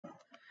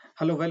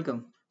Hello,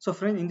 welcome. So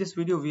friend, in this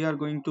video, we are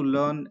going to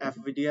learn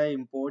FBDI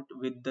import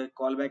with the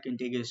callback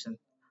integration.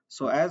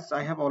 So as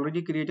I have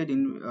already created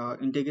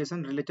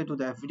integration related to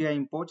the FBDI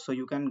import, so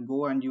you can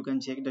go and you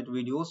can check that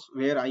videos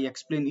where I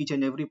explain each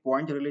and every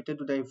point related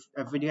to the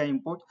FBDI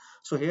import.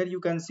 So here you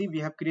can see we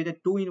have created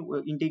two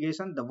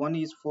integration. The one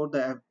is for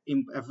the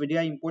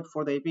FBDI import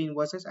for the AP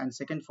invoices and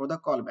second for the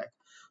callback.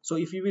 So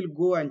if you will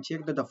go and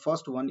check that the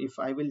first one, if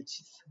I will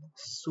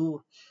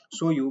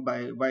show you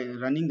by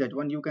running that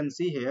one, you can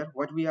see here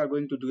what we are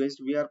going to do is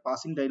we are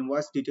passing the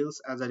invoice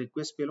details as a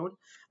request payload,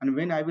 and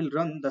when I will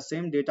run, the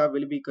same data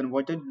will be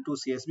converted into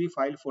CSV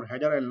file for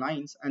header and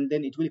lines, and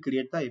then it will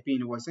create the AP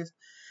invoices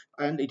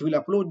and it will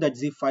upload that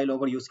zip file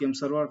over UCM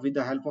server with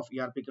the help of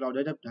ERP cloud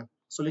adapter.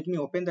 So let me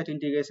open that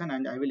integration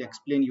and I will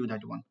explain you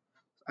that one.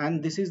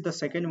 And this is the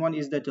second one,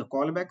 is that a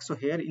callback. So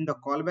here in the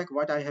callback,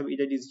 what I have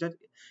added is that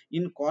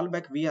in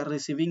callback we are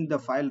receiving the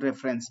file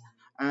reference,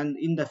 and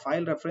in the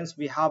file reference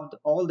we have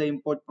all the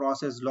import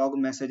process log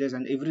messages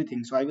and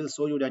everything. So I will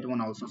show you that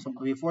one also. So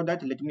before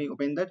that, let me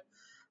open that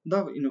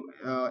the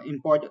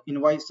import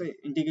invoice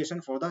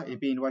integration for the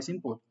AP invoice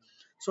import.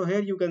 So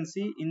here you can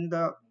see in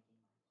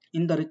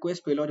the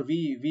request payload,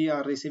 we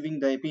are receiving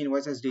the AP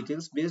invoices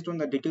details. Based on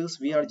the details,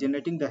 we are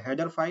generating the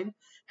header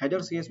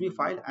CSV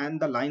file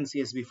and the line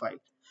CSV file.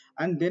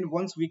 And then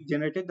once we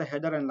generated the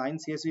header and line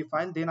CSV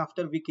file, then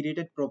after we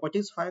created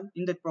properties file.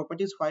 In that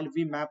properties file,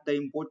 we map the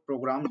import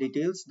program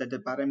details, that the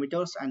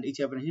parameters and each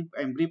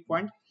every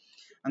point.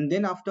 And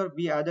then after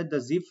we added the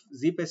zip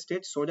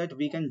state so that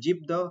we can zip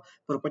the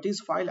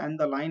properties file and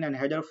the line and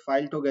header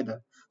file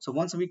together. So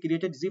once we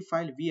created zip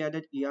file, we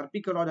added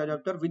ERP cloud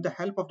adapter. With the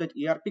help of that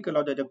ERP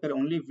cloud adapter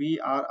only, we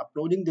are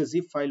uploading the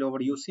zip file over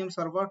UCM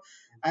server,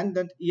 and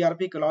that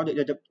ERP cloud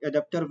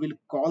adapter will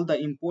call the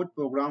import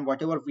program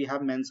whatever we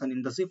have mentioned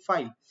in the zip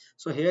file.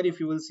 So here if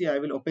you will see, I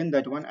will open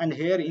that one, and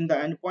here in the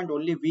endpoint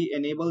only we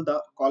enable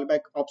the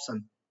callback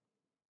option.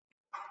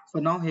 So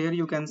now here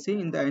you can see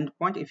in the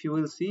endpoint, if you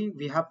will see,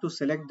 we have to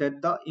select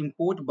that the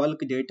import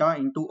bulk data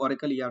into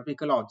Oracle ERP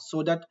Cloud,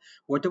 so that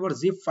whatever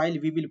zip file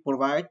we will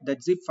provide,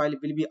 that zip file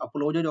will be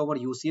uploaded over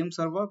UCM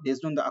server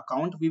based on the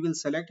account we will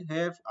select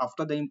here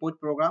after the import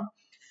program.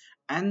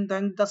 And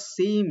then the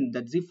same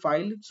that zip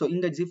file, so in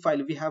the zip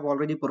file we have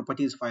already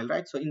properties file,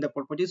 right? So in the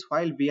properties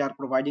file we are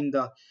providing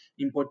the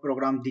import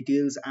program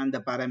details and the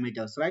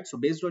parameters, right? So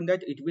based on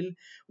that, it will,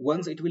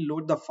 once it will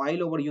load the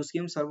file over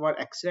UCM server,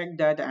 extract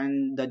that,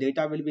 and the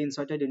data will be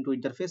inserted into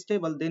interface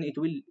table, then it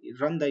will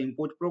run the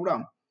import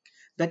program.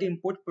 That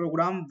import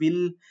program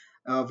will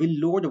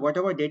load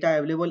whatever data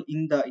available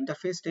in the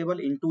interface table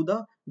into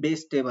the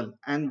base table,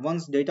 and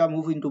once data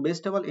move into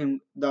base table, in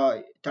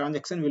the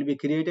transaction will be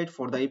created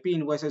for the AP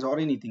invoices or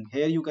anything.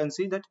 Here you can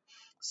see that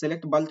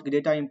select bulk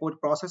data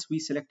import process, we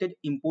selected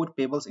import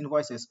payables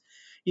invoices.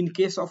 In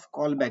case of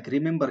callback,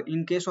 remember,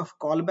 in case of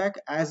callback,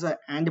 as a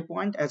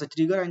endpoint, as a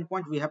trigger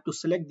endpoint, we have to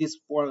select this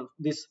for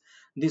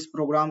this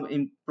program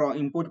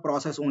import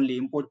process only,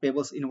 import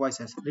payables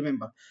invoices,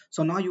 remember.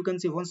 So now you can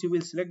see, once you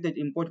will select that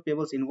import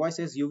payables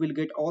invoices, you will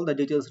get all the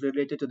details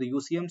related to the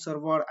UCM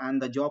server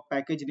and the job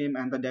package name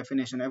and the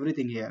definition,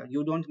 everything here.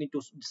 You don't need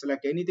to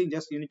select anything,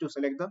 just you need to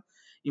select the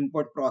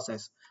import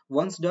process.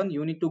 Once done,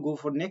 you need to go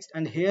for next,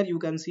 and here you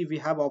can see we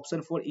have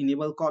option for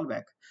enable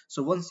callback.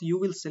 So once you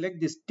will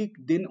select this tick,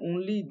 then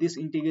only this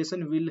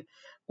integration will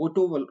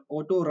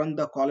auto run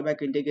the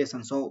callback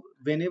integration. So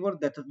whenever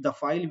that the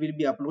file will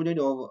be uploaded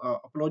or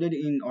uploaded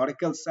in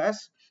Oracle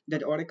SaaS,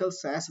 that Oracle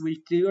SaaS will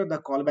trigger the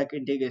callback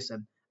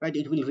integration, right?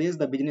 It will raise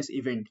the business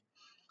event.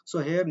 So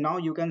here now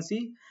you can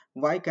see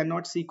why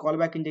cannot see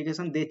callback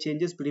integration. They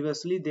changes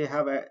previously, they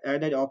have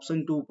added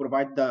option to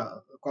provide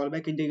the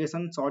callback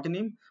integration short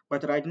name,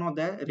 but right now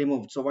they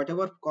removed. So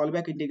whatever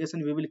callback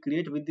integration we will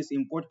create with this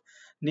import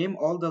name,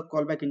 all the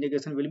callback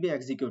integration will be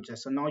executed.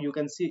 So now you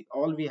can see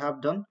all we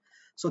have done.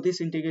 So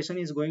this integration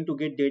is going to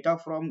get data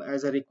from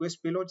as a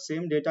request payload.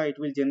 Same data, it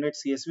will generate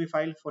CSV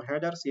file for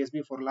header,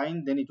 CSV for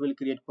line, then it will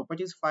create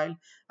properties file,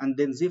 and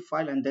then zip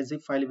file, and the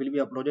zip file will be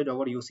uploaded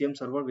over UCM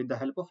server with the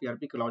help of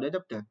ERP cloud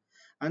adapter.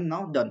 And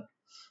now done.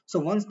 So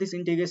once this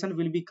integration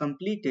will be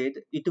completed,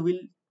 it will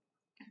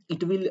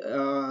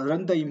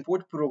run the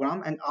import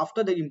program, and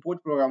after the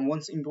import program,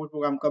 once import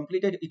program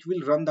completed, it will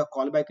run the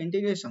callback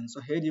integration.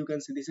 So here you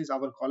can see this is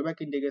our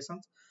callback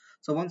integrations.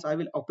 So once I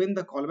will open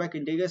the callback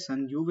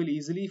integration, you will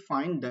easily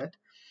find that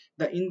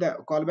in the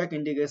callback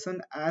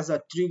integration, as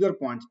a trigger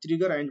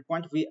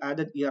endpoint, we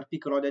added ERP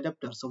cloud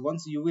adapter. So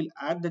once you will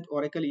add that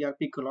Oracle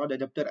ERP cloud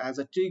adapter as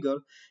a trigger,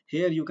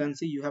 here you can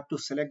see you have to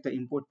select the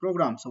import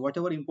program. So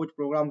whatever import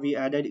program we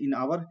added in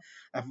our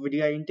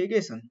FBDI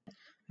integration.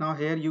 Now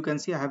here you can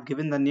see I have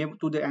given the name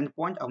to the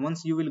endpoint.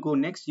 Once you will go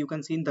next, you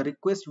can see in the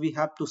request we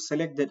have to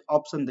select that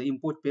option, the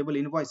import payable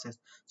invoices.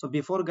 So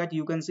before that,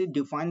 you can see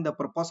define the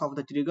purpose of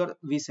the trigger.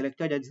 We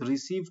selected as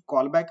receive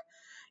callback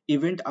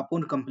event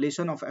upon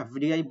completion of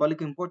FBDI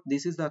bulk import.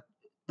 This is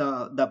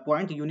the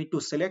point you need to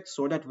select,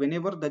 so that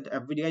whenever that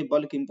FBDI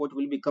bulk import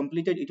will be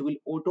completed, it will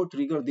auto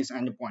trigger this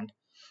endpoint.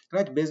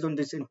 right? Based on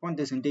this endpoint,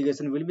 this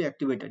integration will be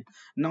activated.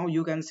 Now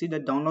you can see the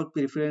download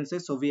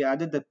preferences. So we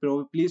added the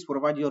please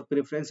provide your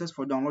preferences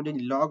for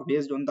downloading log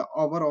based on the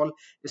overall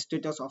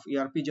status of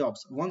ERP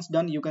jobs. Once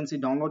done, you can see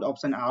download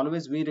option.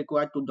 Always we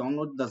require to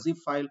download the zip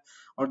file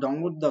or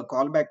download the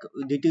callback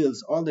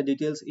details, all the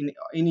details in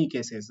any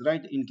cases,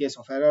 right? In case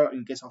of error,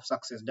 in case of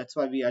success, that's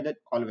why we added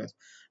always.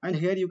 And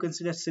here you can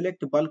see the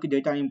select bulk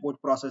data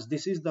import process.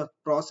 This is the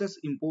process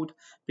import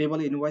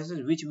payable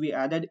invoices which we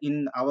added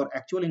in our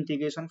actual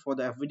integration for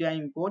the FBDI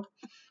import,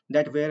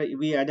 that where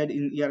we added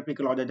in ERP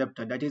cloud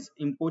adapter, that is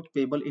import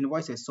payable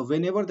invoices. So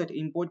whenever that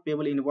import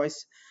payable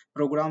invoice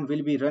program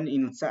will be run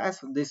in SaaS,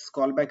 this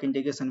callback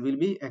integration will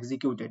be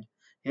executed.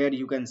 Here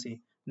you can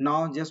see,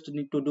 now just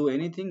need to do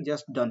anything,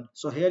 just done.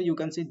 So here you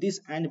can see this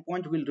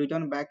endpoint will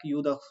return back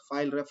you the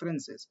file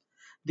references.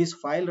 This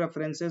file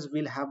references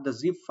will have the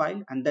zip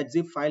file, and that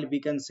zip file we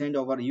can send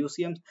over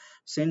UCM,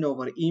 send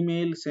over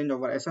email, send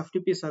over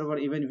SFTP server.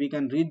 Even we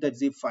can read that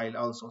zip file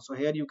also. So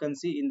here you can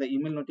see in the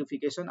email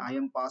notification I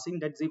am passing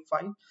that zip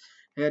file.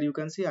 Here you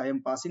can see I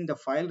am passing the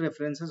file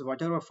references,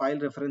 whatever file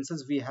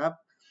references we have,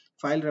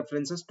 file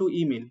references to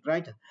email,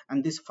 right?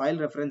 And this file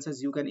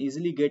references you can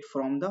easily get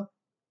from the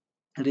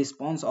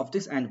response of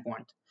this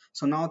endpoint.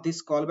 So now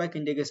this callback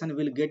integration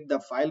will get the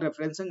file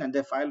references, and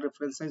the file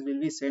references will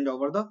be sent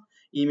over the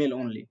email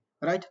only,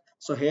 right?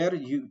 So here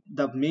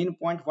the main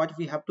point what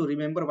we have to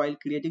remember while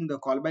creating the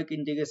callback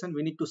integration,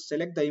 we need to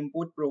select the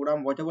import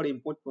program, whatever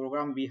import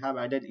program we have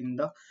added in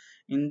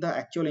the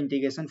actual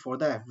integration for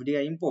the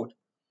FBDI import.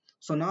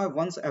 So now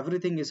once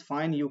everything is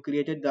fine, you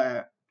created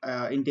the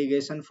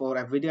integration for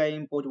FBDI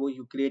import,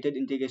 you created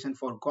integration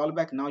for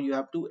callback. Now you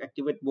have to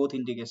activate both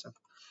integration.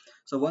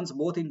 So once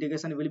both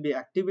integration will be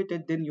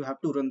activated, then you have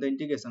to run the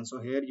integration. So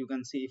here you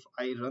can see if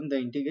I run the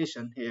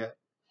integration here,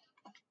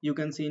 you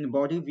can see in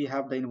body we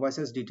have the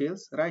invoices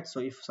details, right?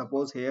 So if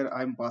suppose here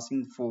I'm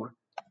passing 4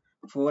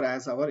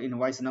 as our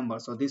invoice number,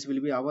 so this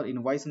will be our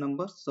invoice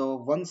number. So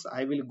once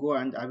I will go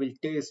and I will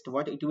test,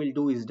 what it will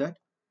do is that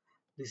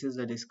this is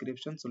the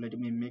description. So let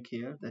me make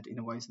here that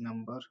invoice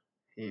number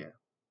here,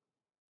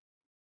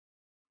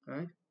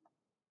 right?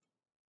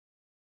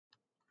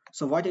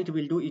 So what it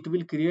will do, it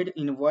will create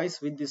invoice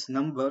with this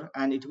number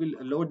and it will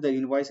load the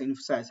invoice in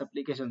SaaS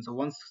application. So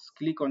once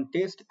click on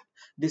test,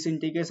 this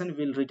integration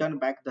will return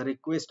back the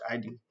request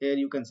ID. Here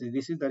you can see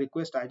this is the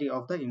request ID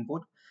of the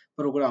import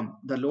program,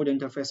 the load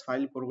interface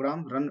file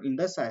program run in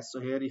the SaaS. So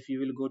here if you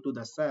will go to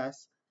the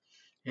SaaS,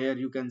 here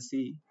you can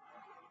see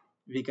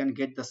we can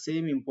get the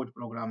same import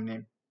program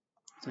name.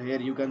 So here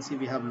you can see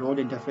we have load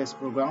interface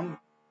program,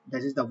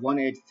 that is the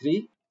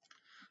 183.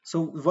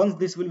 So once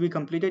this will be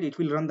completed, it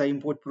will run the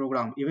import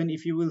program. Even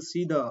if you will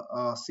see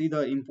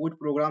the import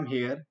program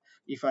here,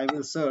 if I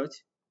will search,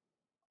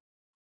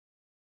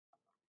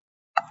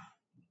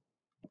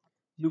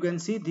 you can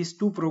see these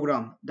two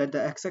program, that the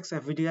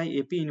XX FBDI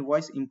AP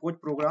Invoice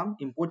import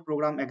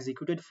program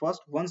executed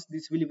first. Once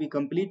this will be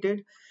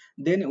completed,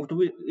 then it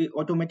will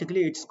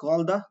automatically it's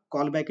called the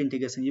callback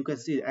integration. You can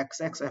see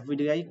XX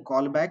FBDI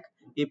callback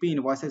AP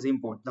Invoices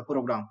import, the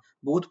program,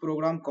 both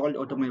program called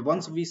automatically.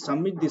 Once we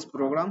submit this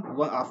program,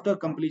 after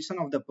completion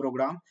of the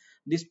program,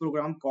 this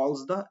program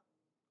calls the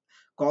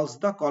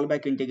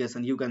callback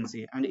integration, you can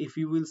see. And if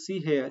you will see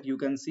here, you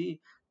can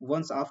see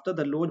once after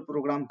the load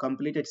program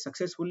completed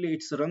successfully,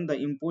 it's run the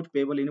import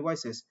payable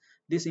invoices.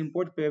 This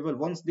import payable,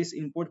 once this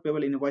import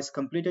payable invoice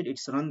completed,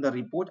 it's run the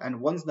report,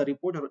 and once the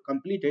report are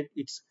completed,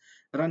 it's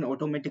run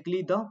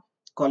automatically the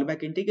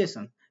callback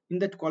integration. In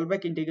that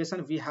callback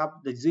integration, we have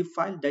the zip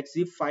file. That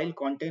zip file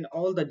contain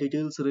all the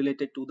details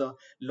related to the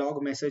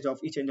log message of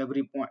each and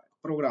every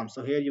program.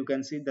 So here you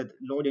can see that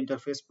load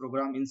interface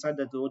program. Inside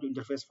that load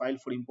interface file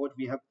for import,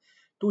 we have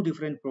two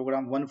different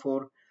program, one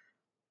for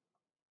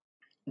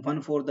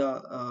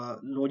the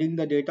loading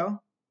the data,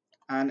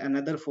 and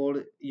another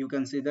for, you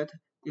can see that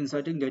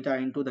inserting data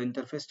into the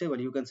interface table.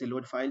 You can see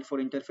load file for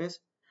interface,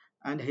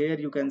 and here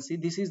you can see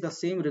this is the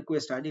same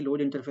request ID,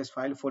 load interface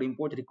file for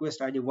import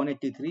request ID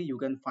 183. You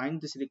can find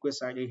this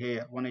request ID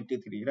here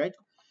 183, right?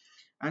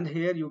 And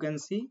here you can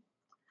see,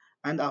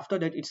 and after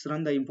that it's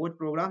run the import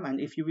program.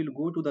 And if you will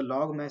go to the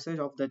log message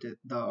of that,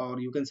 the, or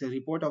you can say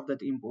report of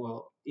that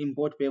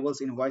import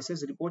payables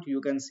invoices report,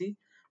 you can see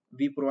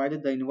we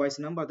provided the invoice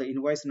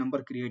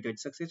number created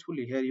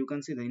successfully. Here you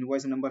can see the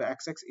invoice number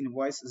XX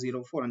invoice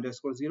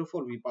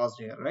 04_04 we passed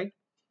here, right?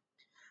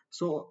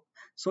 So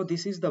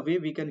this is the way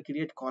we can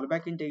create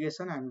callback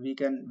integration, and we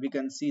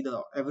can see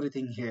the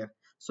everything here.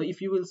 So if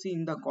you will see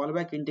in the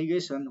callback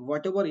integration,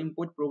 whatever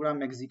import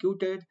program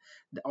executed,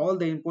 all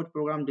the import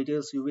program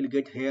details you will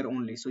get here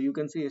only. So you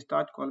can see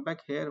start callback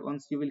here.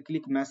 Once you will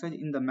click message,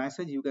 in the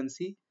message you can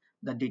see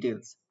the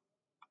details,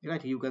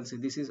 right? You can see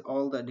this is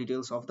all the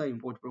details of the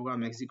import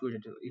program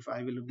executed. If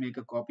I will make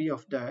a copy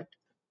of that,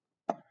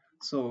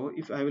 so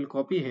if I will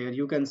copy here,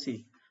 you can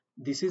see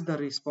this is the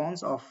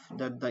response of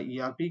that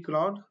the ERP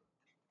cloud.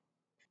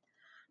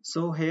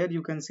 So here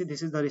you can see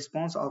this is the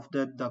response of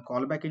the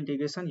callback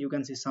integration. You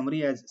can see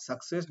summary as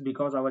success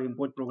because our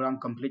import program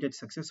completed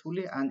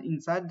successfully, and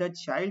inside that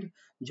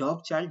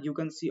job child, you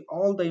can see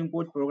all the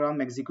import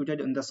program executed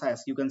in the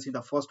SAS. You can see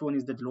the first one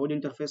is the load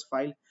interface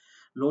file,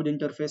 load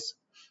interface,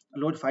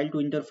 load file to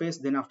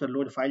interface, then after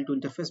load file to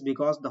interface,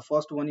 because the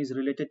first one is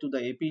related to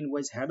the AP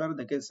invoice header,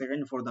 the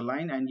second for the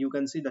line, and you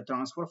can see the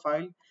transfer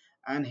file,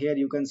 and here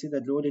you can see the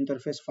load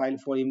interface file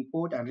for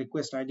import, and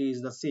request ID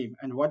is the same.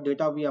 And what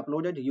data we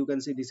uploaded, you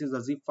can see this is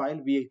the zip file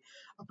we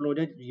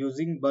uploaded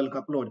using bulk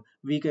upload.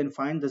 We can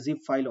find the zip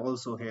file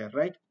also here,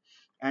 right?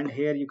 And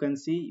here you can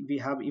see we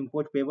have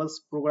import payables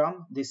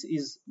program. This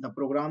is the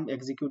program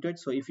executed.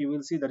 So if you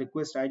will see, the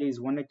request ID is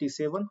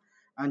 187,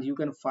 and you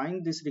can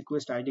find this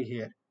request ID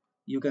here.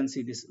 You can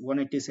see this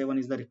 187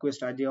 is the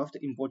request ID of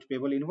the import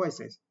payable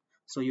invoices.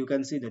 So you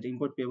can see that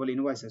import payable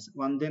invoices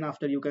one. Then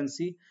after you can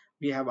see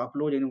we have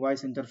upload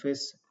invoice interface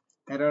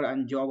error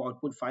and job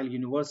output file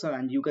universal,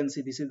 and you can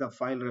see this is the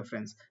file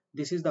reference.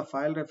 This is the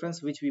file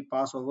reference which we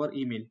pass over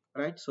email,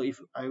 right? So if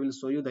I will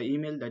show you the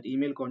email, that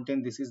email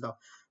content, this is the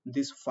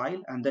this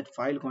file, and that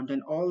file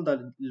contain all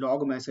the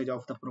log message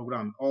of the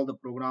program, all the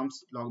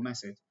programs log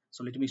message.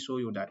 So let me show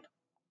you that.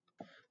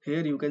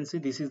 Here you can see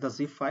this is the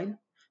zip file.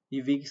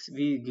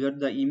 We get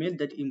the email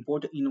that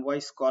import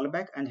invoice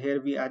callback, and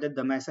here we added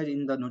the message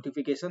in the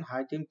notification: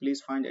 hi team, please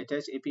find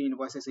attached AP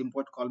invoices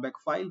import callback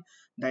file.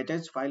 The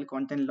attached file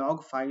contain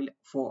log file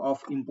for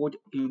of import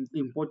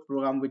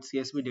program with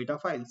CSV data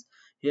files.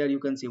 Here you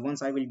can see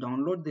once I will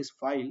download this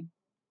file,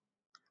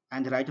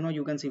 and right now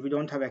you can see we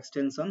don't have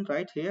extension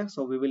right here,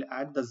 so we will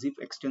add the zip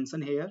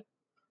extension here.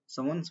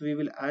 So once we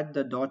will add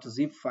the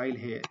 .zip file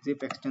here,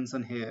 zip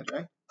extension here,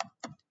 right?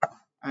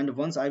 And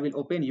once I will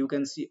open, you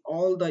can see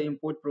all the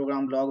import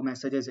program log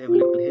messages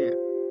available here.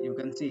 You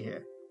can see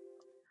here.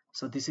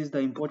 So this is the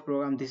import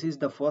program. This is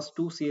the first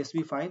two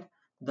CSV file,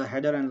 the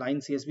header and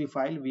line CSV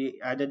file we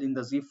added in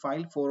the zip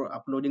file for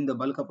uploading the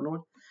bulk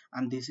upload.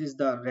 And this is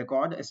the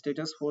record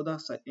status for the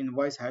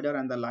invoice header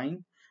and the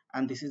line.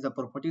 And this is the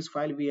properties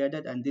file we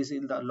added, and this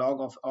is the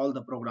log of all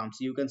the programs.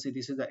 You can see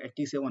this is the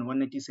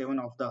 187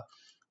 of the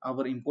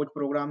our import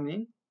program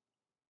name,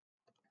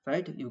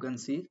 right? You can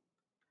see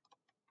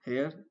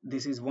here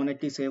this is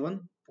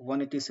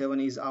 187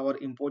 is our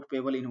import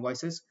payable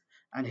invoices,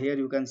 and here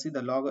you can see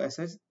the log as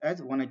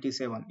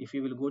 187. If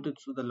you will go to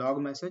the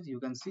log message, you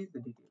can see the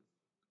details.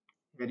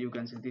 Here you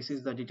can see this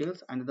is the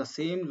details, and the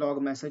same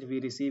log message we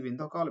receive in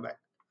the callback.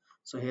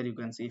 So here you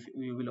can see, if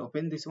we will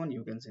open this one,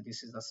 you can see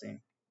this is the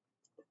same,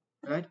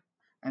 right?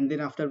 And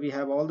then after we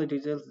have all the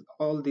details,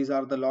 all these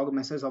are the log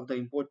messages of the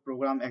import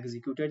program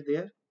executed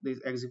there. This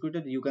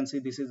executed, you can see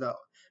this is the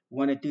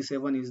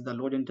 187 is the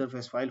load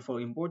interface file for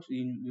import.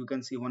 You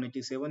can see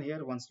 187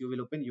 here. Once you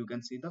will open, you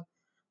can see the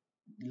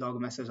log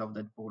message of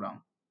that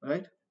program,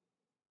 right?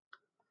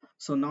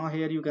 So now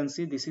here you can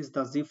see this is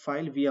the zip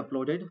file we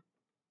uploaded.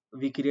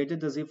 We created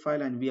the zip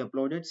file and we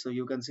uploaded. So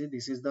you can see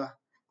this is the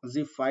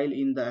zip file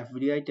in the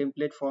FBDI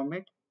template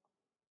format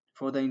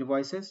for the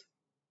invoices,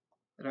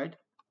 right?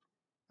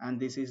 And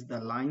this is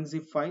the line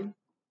zip file,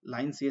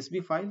 line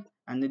CSV file,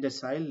 and in the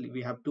style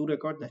we have two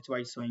record, that's why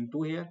it's showing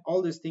two here.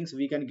 All these things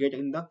we can get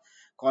in the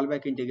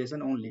callback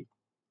integration only,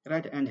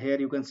 right? And here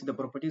you can see the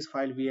properties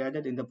file we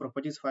added. In the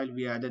properties file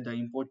we added the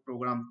import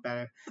program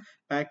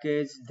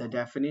package, the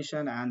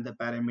definition, and the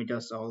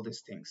parameters, all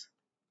these things.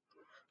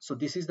 So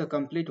this is the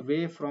complete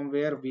way from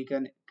where we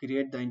can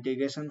create the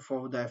integration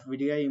for the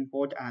FBDI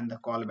import and the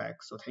callback.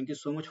 So thank you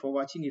so much for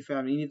watching. If you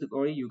have any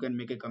query, you can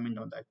make a comment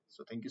on that.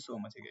 So thank you so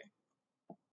much again.